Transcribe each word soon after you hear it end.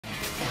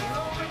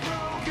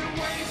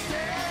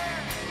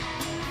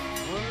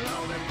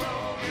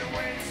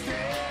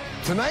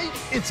Tonight,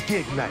 it's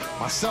gig night.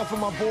 Myself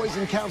and my boys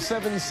in Count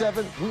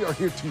 77, we are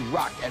here to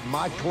rock at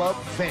my club,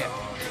 Vamp.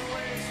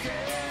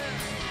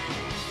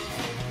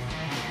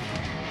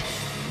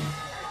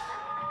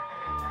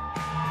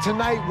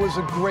 Tonight was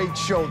a great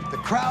show. The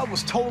crowd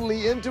was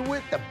totally into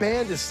it. The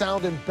band is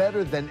sounding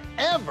better than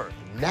ever.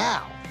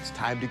 Now, it's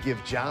time to give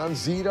John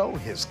Zito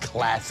his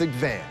classic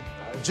van.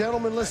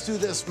 Gentlemen, let's do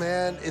this,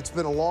 man. It's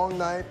been a long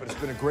night, but it's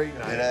been a great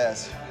night. It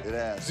has. It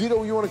has.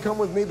 Zito, you want to come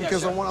with me?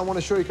 Because I want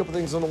to show you a couple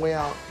things on the way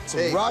out.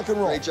 Some rock and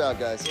roll. Great job,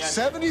 guys.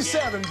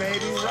 77,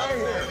 baby, right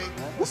here.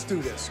 Let's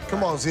do this.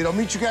 Come on, Zito.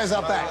 Meet you guys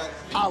out back.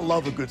 I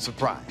love a good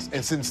surprise.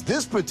 And since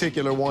this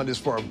particular one is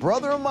for a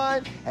brother of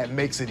mine, that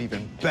makes it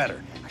even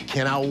better. I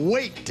cannot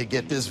wait to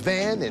get this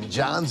van in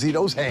John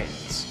Zito's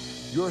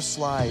hands. Your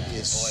slide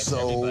is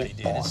so awesome.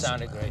 It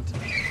sounded great to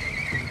me.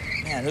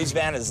 Man, whose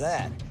van is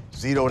that?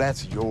 Zito,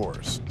 that's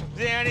yours.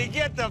 Danny,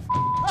 get the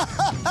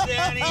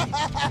Danny.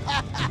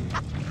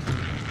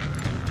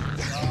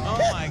 Oh,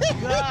 my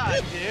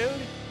God, dude.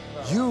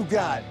 You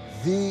got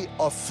the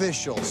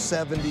official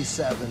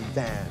 77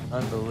 van.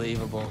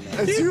 Unbelievable.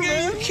 It's you,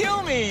 man. You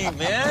kill me,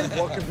 man.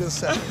 Welcome to the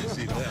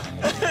 70s,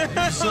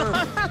 Zito. Sir,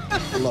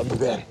 I love you,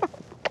 man.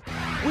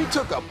 We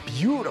took a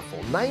beautiful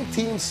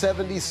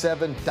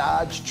 1977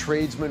 Dodge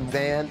Tradesman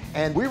van,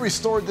 and we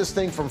restored this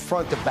thing from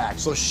front to back,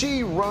 so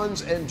she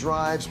runs and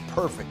drives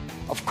perfect.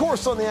 Of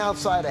course, on the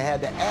outside, I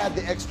had to add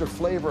the extra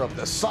flavor of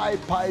the side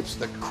pipes,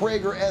 the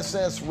Koker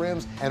SS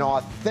rims, an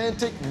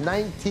authentic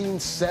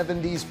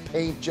 1970s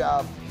paint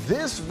job.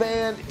 This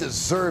van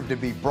deserved to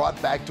be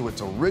brought back to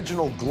its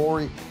original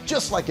glory,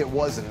 just like it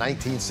was in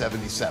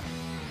 1977.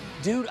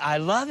 Dude, I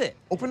love it.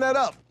 Open that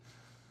up.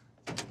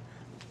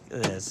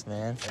 Look at this,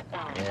 man.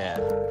 Yeah.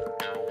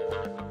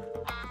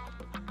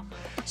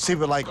 See,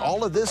 but like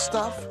all of this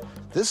stuff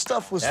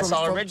was That's from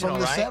all the original,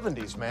 right?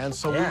 70s, man.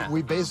 So Yeah.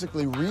 we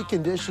basically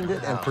reconditioned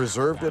it and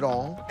preserved it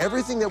all.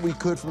 Everything that we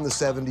could from the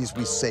 70s,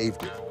 we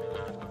saved it.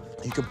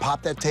 You can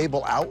pop that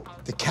table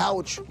out. The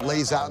couch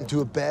lays out into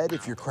a bed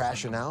if you're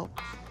crashing out.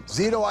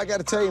 Zito, I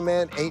gotta tell you,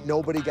 man, ain't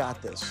nobody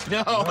got this.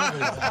 No.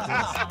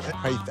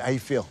 How you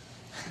feel?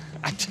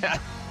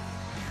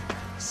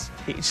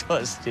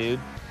 Speechless, dude.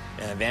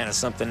 And the van is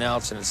something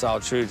else, and it's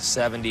all true. The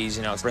 70s,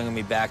 you know, it's bringing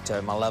me back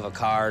to my love of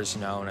cars, you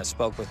know. When I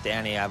spoke with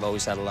Danny, I've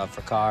always had a love for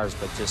cars,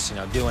 but just, you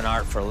know, doing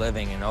art for a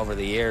living, and over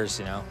the years,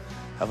 you know,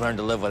 I've learned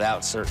to live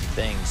without certain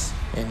things.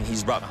 And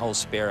he's brought my whole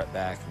spirit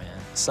back, man.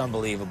 It's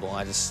unbelievable.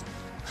 I just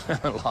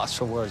lost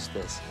for words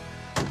this.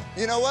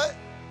 You know what?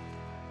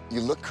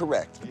 You look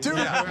correct. Dude.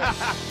 Yeah,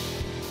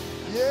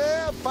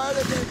 fire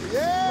that baby.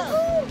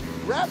 Yeah.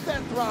 Wrap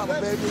that throttle,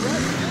 baby.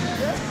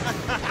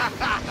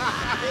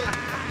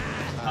 Yeah.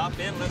 Hop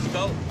in, let's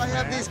go. I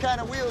have these kind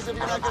of wheels if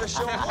you're not going to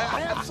show them off.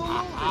 Absolutely,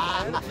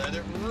 man. Let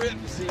it rip,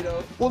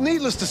 Zito. Well,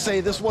 needless to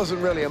say, this wasn't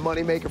really a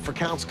moneymaker for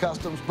Counts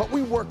Customs, but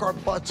we work our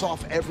butts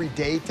off every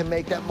day to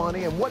make that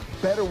money, and what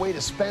better way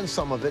to spend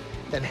some of it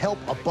than help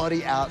a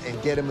buddy out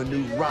and get him a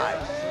new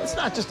ride? It's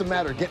not just a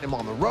matter of getting him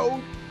on the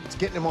road, it's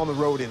getting him on the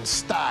road in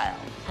style.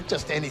 Not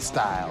just any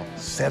style,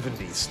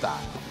 70s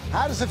style.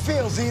 How does it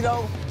feel,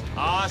 Zito?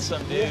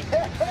 Awesome, dude.